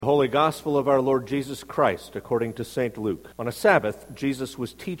The Holy Gospel of our Lord Jesus Christ, according to St. Luke. On a Sabbath, Jesus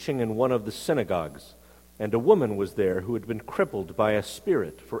was teaching in one of the synagogues, and a woman was there who had been crippled by a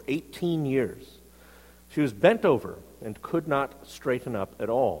spirit for 18 years. She was bent over and could not straighten up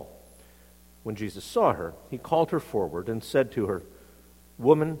at all. When Jesus saw her, he called her forward and said to her,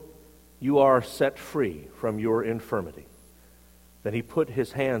 "Woman, you are set free from your infirmity." Then he put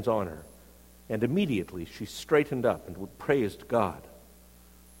his hands on her, and immediately she straightened up and praised God.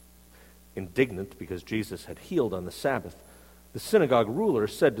 Indignant because Jesus had healed on the Sabbath, the synagogue ruler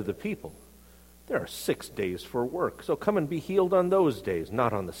said to the people, "There are 6 days for work, so come and be healed on those days,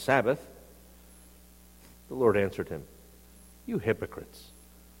 not on the Sabbath." The Lord answered him, "You hypocrites!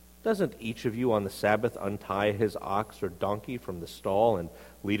 Doesn't each of you on the Sabbath untie his ox or donkey from the stall and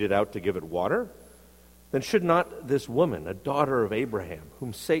lead it out to give it water? Then should not this woman, a daughter of Abraham,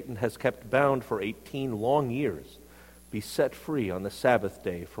 whom Satan has kept bound for 18 long years, be set free on the Sabbath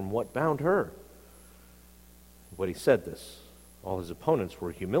day from what bound her?" When he said this, all his opponents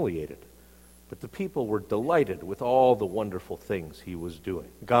were humiliated, but the people were delighted with all the wonderful things he was doing.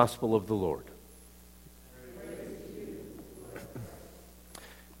 Gospel of the Lord. In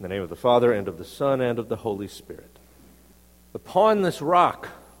the name of the Father, and of the Son, and of the Holy Spirit. "Upon this rock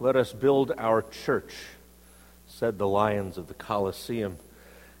let us build our church," said the lions of the Collisium.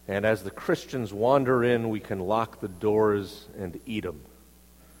 And as the Christians wander in, we can lock the doors and eat them.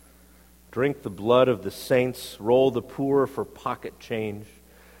 Drink the blood of the saints, roll the poor for pocket change,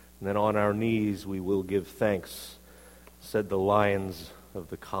 and then on our knees we will give thanks, said the lions of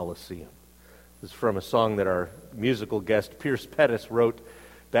the Collisium. This is from a song that our musical guest Pierce Pettis wrote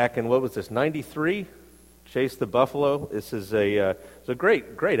back in, 93? Chase the Buffalo. This is it's a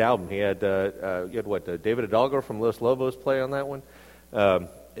great album. He had David Hidalgo from Los Lobos play on that one.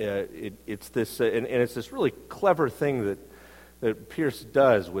 It's this really clever thing that Pierce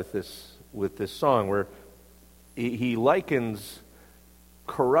does with this song, where he likens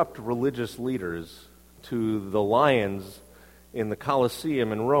corrupt religious leaders to the lions in the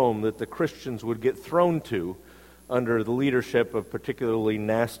Colosseum in Rome that the Christians would get thrown to under the leadership of particularly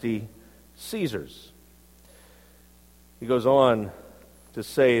nasty Caesars. He goes on to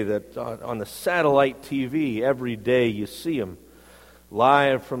say that on the satellite TV every day you see them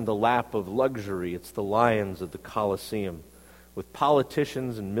live from the lap of luxury. It's the lions of the Colosseum. With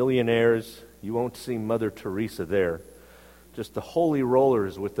politicians and millionaires, you won't see Mother Teresa there. Just the holy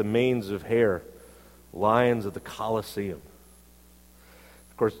rollers with the manes of hair. Lions of the Colosseum.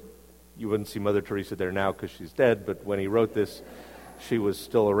 Of course, you wouldn't see Mother Teresa there now because she's dead, but when he wrote this, she was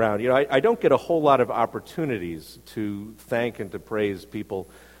still around. I don't get a whole lot of opportunities to thank and to praise people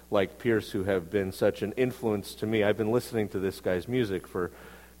like Pierce, who have been such an influence to me. I've been listening to this guy's music for,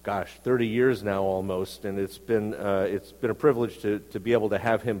 30 years now almost, and it's been a privilege to be able to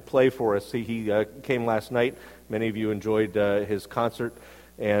have him play for us. He came last night. Many of you enjoyed his concert,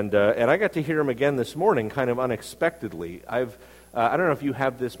 and I got to hear him again this morning, kind of unexpectedly. I don't know if you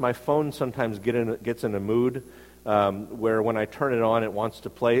have this. My phone sometimes gets in a mood where when I turn it on, it wants to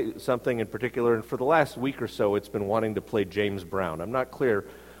play something in particular, and for the last week or so, it's been wanting to play James Brown. I'm not clear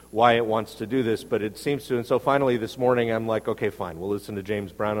why it wants to do this, but it seems to. And so finally this morning I'm like, okay, fine, we'll listen to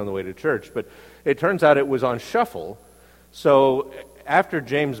James Brown on the way to church. But it turns out it was on shuffle. So after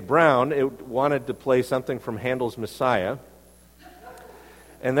James Brown, it wanted to play something from Handel's Messiah.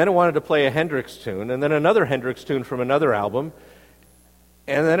 And then it wanted to play a Hendrix tune, and then another Hendrix tune from another album.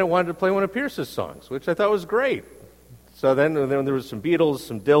 And then it wanted to play one of Pierce's songs, which I thought was great. So then there was some Beatles,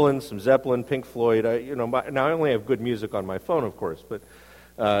 some Dylan, some Zeppelin, Pink Floyd. Now I only have good music on my phone, of course, but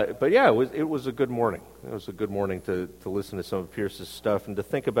yeah, it was a good morning. It was a good morning to listen to some of Pierce's stuff and to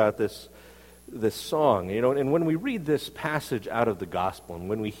think about this song. And when we read this passage out of the gospel, and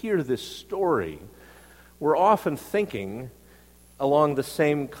when we hear this story, we're often thinking along the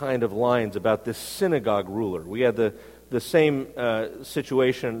same kind of lines about this synagogue ruler. We had the same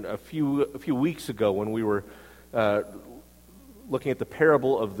situation a few weeks ago when we were looking at the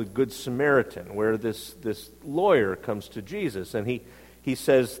parable of the Good Samaritan, where this lawyer comes to Jesus, and he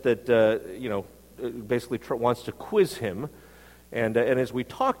says that, basically wants to quiz him. And as we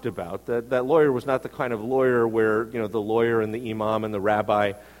talked about, that lawyer was not the kind of lawyer where, the lawyer and the imam and the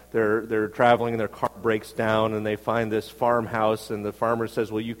rabbi, they're traveling and their car breaks down and they find this farmhouse and the farmer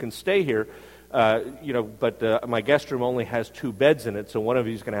says, well, you can stay here, but my guest room only has 2 beds in it, so one of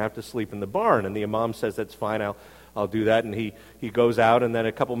you is going to have to sleep in the barn. And the imam says, that's fine, I'll do that. And he goes out, and then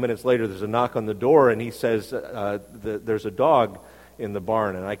a couple minutes later there's a knock on the door, and he says, there's a dog in the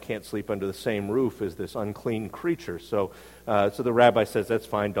barn, and I can't sleep under the same roof as this unclean creature. So the rabbi says, that's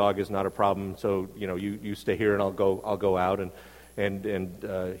fine, dog is not a problem, so you stay here and I'll go out.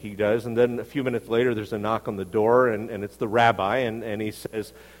 And he does. And then a few minutes later, there's a knock on the door, and it's the rabbi, and he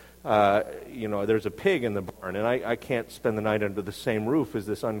says, there's a pig in the barn, and I can't spend the night under the same roof as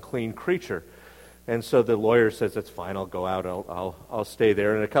this unclean creature. And so the lawyer says, that's fine, I'll go out, I'll stay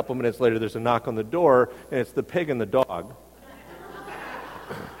there. And a couple minutes later, there's a knock on the door, and it's the pig and the dog.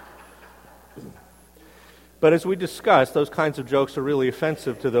 But as we discussed, those kinds of jokes are really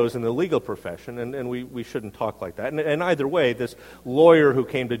offensive to those in the legal profession, and we shouldn't talk like that. And either way, this lawyer who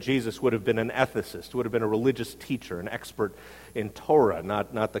came to Jesus would have been an ethicist, would have been a religious teacher, an expert in Torah,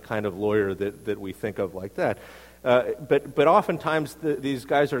 not the kind of lawyer that we think of like that. But oftentimes these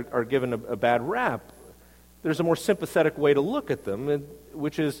guys are given a bad rap. There's a more sympathetic way to look at them,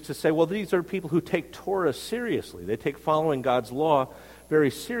 which is to say, well, these are people who take Torah seriously. They take following God's law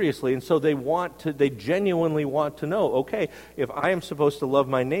very seriously, and so they genuinely want to know, okay, if I am supposed to love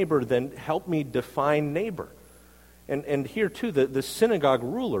my neighbor, then help me define neighbor. And here too, the synagogue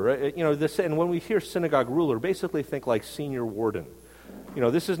ruler, and when we hear synagogue ruler, basically think like senior warden.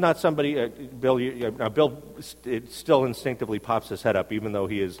 This is not somebody, Bill still instinctively pops his head up, even though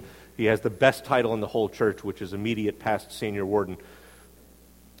he has the best title in the whole church, which is immediate past senior warden.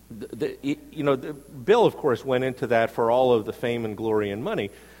 Bill, of course, went into that for all of the fame and glory and money,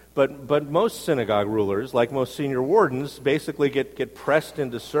 but most synagogue rulers, like most senior wardens, basically get pressed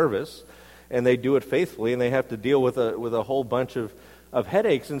into service, and they do it faithfully, and they have to deal with a whole bunch of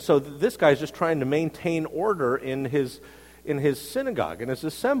headaches. And so this guy's just trying to maintain order in his synagogue, in his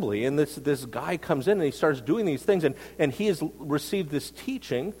assembly, and this guy comes in and he starts doing these things, and he has received this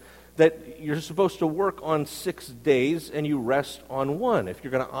teaching that you're supposed to work on 6 days and you rest on one. If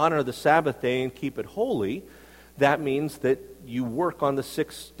you're going to honor the Sabbath day and keep it holy, that means that you work on the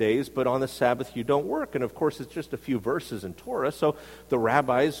 6 days, but on the Sabbath you don't work. And of course, it's just a few verses in Torah, so the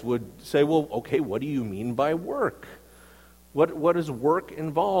rabbis would say, well, okay, what do you mean by work? What is work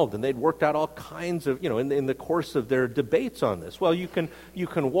involved? And they'd worked out all kinds of, in the course of their debates on this. Well, you can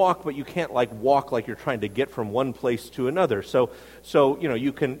walk, but you can't walk like you're trying to get from one place to another. So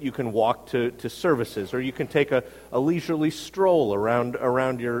you can walk to services, or you can take a leisurely stroll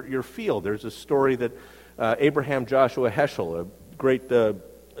around your field. There's a story that Abraham Joshua Heschel, a great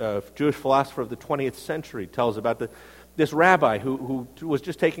Jewish philosopher of the 20th century, tells about this rabbi who was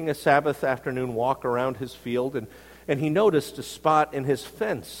just taking a Sabbath afternoon walk around his field, and he noticed a spot in his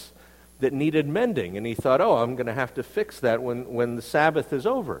fence that needed mending, and he thought, I'm going to have to fix that when the Sabbath is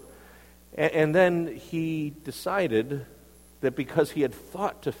over. And then he decided that because he had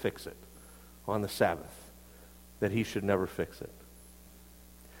thought to fix it on the Sabbath, that he should never fix it.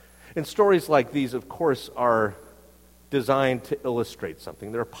 And stories like these, of course, are designed to illustrate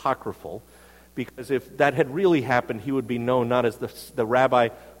something. They're apocryphal, because if that had really happened, he would be known not as the rabbi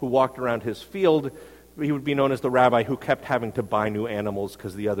who walked around his field. He would be known as the rabbi who kept having to buy new animals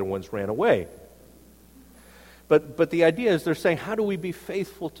because the other ones ran away. But the idea is they're saying, how do we be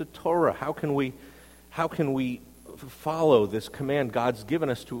faithful to Torah? How can we follow this command God's given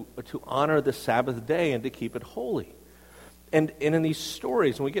us to honor the Sabbath day and to keep it holy? And in these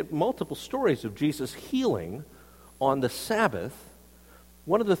stories, and we get multiple stories of Jesus healing on the Sabbath,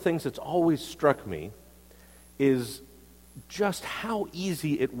 one of the things that's always struck me is just how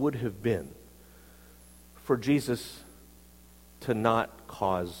easy it would have been for Jesus to not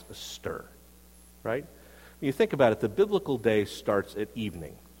cause a stir, right? When you think about it, the biblical day starts at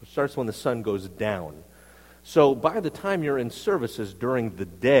evening. It starts when the sun goes down. So by the time you're in services during the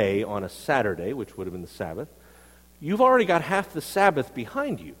day on a Saturday, which would have been the Sabbath, you've already got half the Sabbath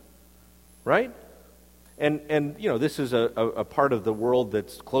behind you, right? And this is a part of the world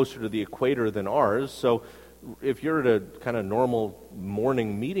that's closer to the equator than ours, so if you're at a kind of normal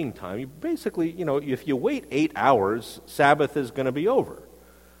morning meeting time, you basically, if you wait 8 hours, Sabbath is going to be over.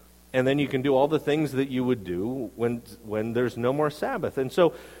 And then you can do all the things that you would do when there's no more Sabbath. And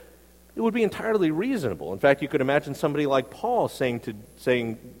so it would be entirely reasonable. In fact, you could imagine somebody like Paul saying,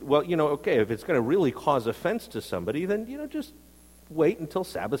 well, okay, if it's going to really cause offense to somebody, then, just wait until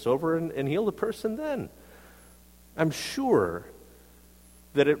Sabbath's over and heal the person then. I'm sure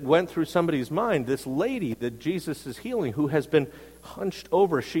that it went through somebody's mind, this lady that Jesus is healing, who has been hunched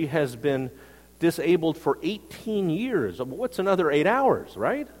over, she has been disabled for 18 years. What's another 8 hours,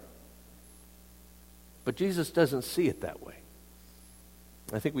 right? But Jesus doesn't see it that way.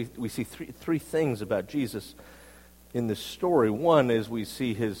 I think we see three things about Jesus in this story. One is we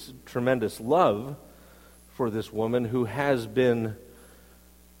see his tremendous love for this woman who has been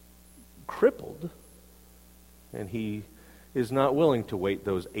crippled, and he is not willing to wait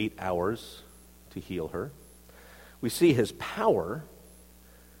those 8 hours to heal her. We see his power,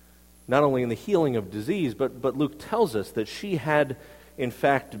 not only in the healing of disease, but Luke tells us that she had, in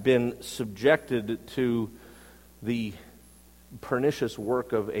fact, been subjected to the pernicious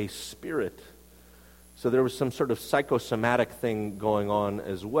work of a spirit. So there was some sort of psychosomatic thing going on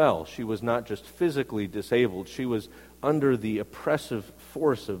as well. She was not just physically disabled. She was under the oppressive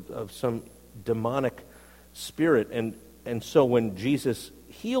force of some demonic spirit. And so when Jesus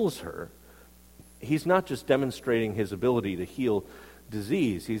heals her, he's not just demonstrating his ability to heal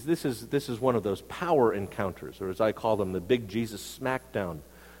disease. This is one of those power encounters, or as I call them, the big Jesus smackdown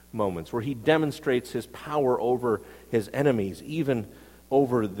moments, where he demonstrates his power over his enemies, even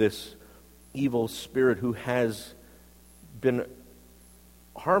over this evil spirit who has been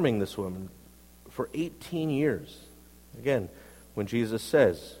harming this woman for 18 years. Again, when Jesus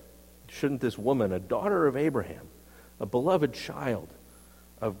says, shouldn't this woman, a daughter of Abraham, a beloved child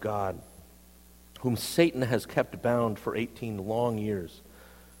of God, whom Satan has kept bound for 18 long years,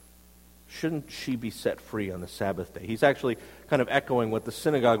 shouldn't she be set free on the Sabbath day? He's actually kind of echoing what the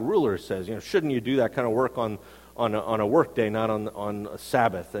synagogue ruler says. Shouldn't you do that kind of work on a work day, not on a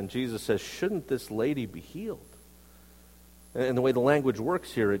Sabbath? And Jesus says, shouldn't this lady be healed? And the way the language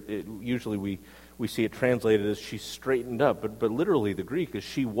works here, usually we see it translated as she straightened up, but literally the Greek is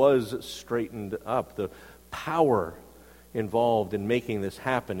she was straightened up. The power involved in making this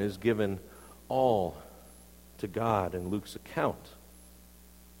happen is given all to God in Luke's account.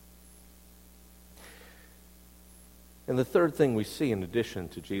 And the third thing we see, in addition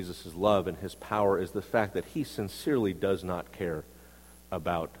to Jesus' love and his power, is the fact that he sincerely does not care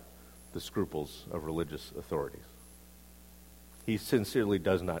about the scruples of religious authorities. He sincerely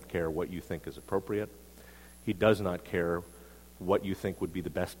does not care what you think is appropriate. He does not care what you think would be the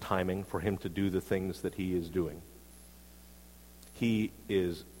best timing for him to do the things that he is doing. He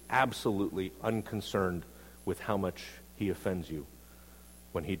is absolutely unconcerned with how much he offends you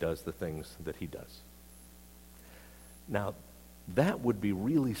when he does the things that he does. Now, that would be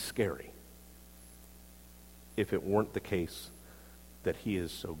really scary if it weren't the case that he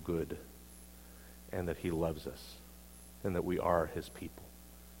is so good and that he loves us and that we are his people.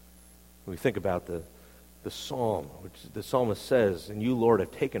 When we think about the psalm, which the psalmist says, "And you, Lord,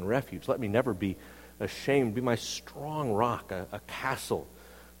 have taken refuge. Let me never be ashamed. Be my strong rock, a castle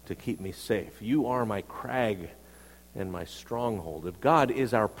to keep me safe. You are my crag and my stronghold." If God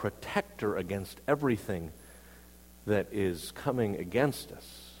is our protector against everything that is coming against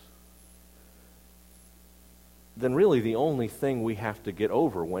us, then really the only thing we have to get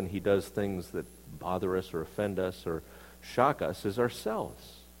over when he does things that bother us or offend us or shock us is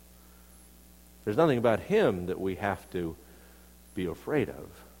ourselves. There's nothing about him that we have to be afraid of.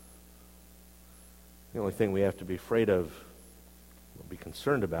 The only thing we have to be afraid of, or be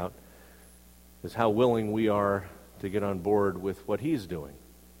concerned about, is how willing we are to get on board with what he's doing.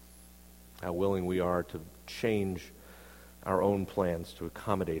 How willing we are to change our own plans to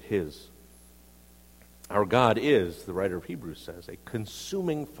accommodate his. Our God is, the writer of Hebrews says, a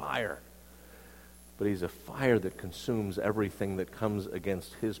consuming fire. But he's a fire that consumes everything that comes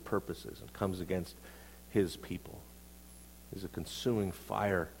against his purposes and comes against his people. He's a consuming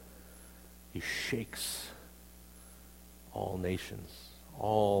fire. He shakes all nations,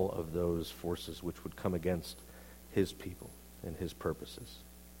 all of those forces which would come against his people and his purposes.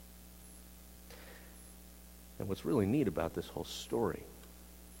 And what's really neat about this whole story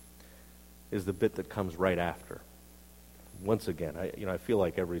is the bit that comes right after. Once again, I feel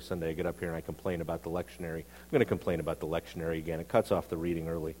like every Sunday I get up here and I complain about the lectionary. I'm going to complain about the lectionary again. It cuts off the reading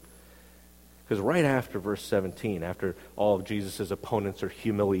early. Because right after verse 17, after all of Jesus' opponents are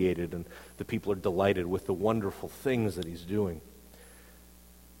humiliated and the people are delighted with the wonderful things that he's doing,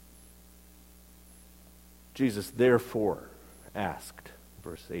 Jesus therefore asked,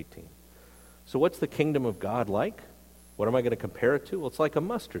 verse 18, "So what's the kingdom of God like? What am I going to compare it to? Well, it's like a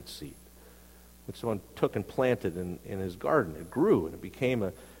mustard seed, which someone took and planted in his garden. It grew and it became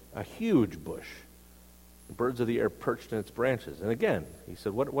a huge bush. The birds of the air perched in its branches." And again, he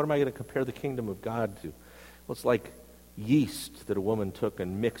said, what am I going to compare the kingdom of God to? Well, it's like yeast that a woman took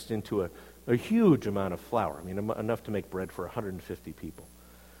and mixed into a huge amount of flour. I mean, enough to make bread for 150 people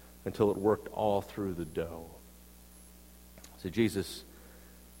until it worked all through the dough. So Jesus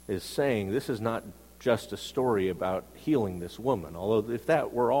is saying this is not just a story about healing this woman. Although if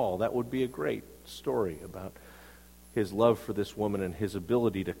that were all, that would be a great story about his love for this woman and his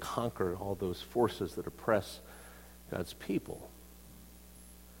ability to conquer all those forces that oppress God's people.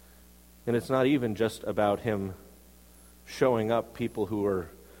 And it's not even just about him showing up people who are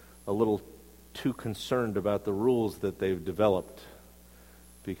a little too concerned about the rules that they've developed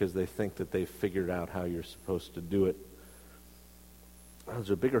because they think that they've figured out how you're supposed to do it. There's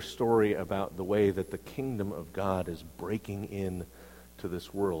a bigger story about the way that the kingdom of God is breaking in to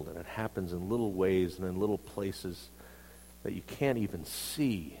this world, and it happens in little ways and in little places that you can't even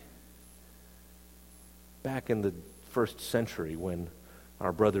see. Back in the first century, when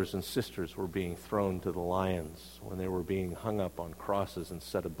our brothers and sisters were being thrown to the lions, when they were being hung up on crosses and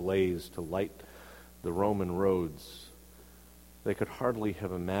set ablaze to light the Roman roads, they could hardly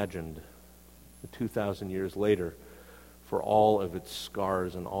have imagined 2,000 years later, for all of its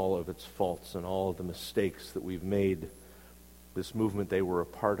scars and all of its faults and all of the mistakes that we've made, this movement they were a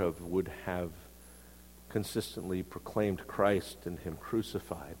part of would have consistently proclaimed Christ and Him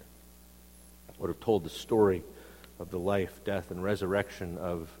crucified, would have told the story of the life, death, and resurrection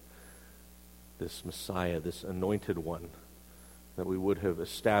of this Messiah, this anointed one, that we would have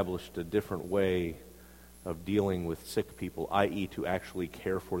established a different way of dealing with sick people, i.e. to actually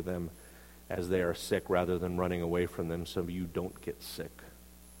care for them as they are sick rather than running away from them so you don't get sick.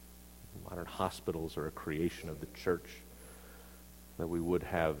 Modern hospitals are a creation of the church, that we would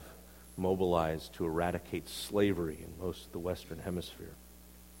have mobilized to eradicate slavery in most of the Western Hemisphere.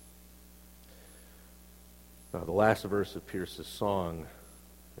 Now, the last verse of Pierce's song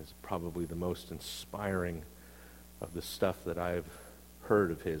is probably the most inspiring of the stuff that I've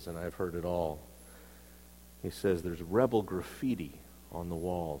heard of his, and I've heard it all. He says, there's rebel graffiti on the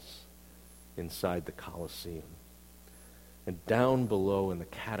walls inside the Collisium. And down below in the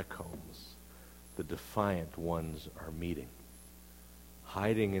catacombs, the defiant ones are meeting.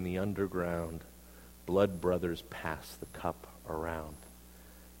 Hiding in the underground, blood brothers pass the cup around.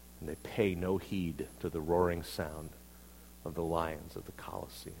 And they pay no heed to the roaring sound of the lions of the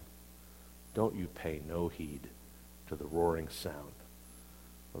Collisium. Don't you pay no heed to the roaring sound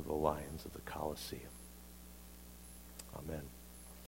of the lions of the Collisium. Amen.